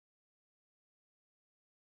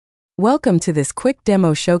Welcome to this quick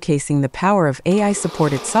demo showcasing the power of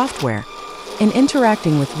AI-supported software in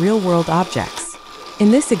interacting with real-world objects. In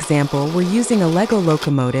this example, we're using a Lego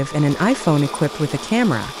locomotive and an iPhone equipped with a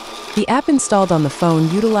camera. The app installed on the phone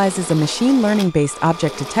utilizes a machine learning-based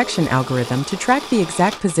object detection algorithm to track the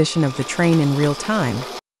exact position of the train in real time.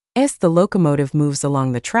 As the locomotive moves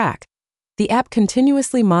along the track, the app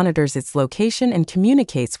continuously monitors its location and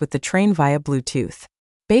communicates with the train via Bluetooth.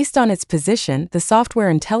 Based on its position, the software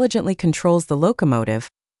intelligently controls the locomotive,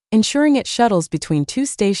 ensuring it shuttles between two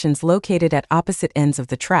stations located at opposite ends of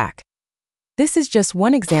the track. This is just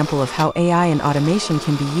one example of how AI and automation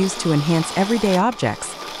can be used to enhance everyday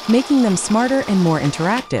objects, making them smarter and more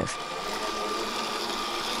interactive.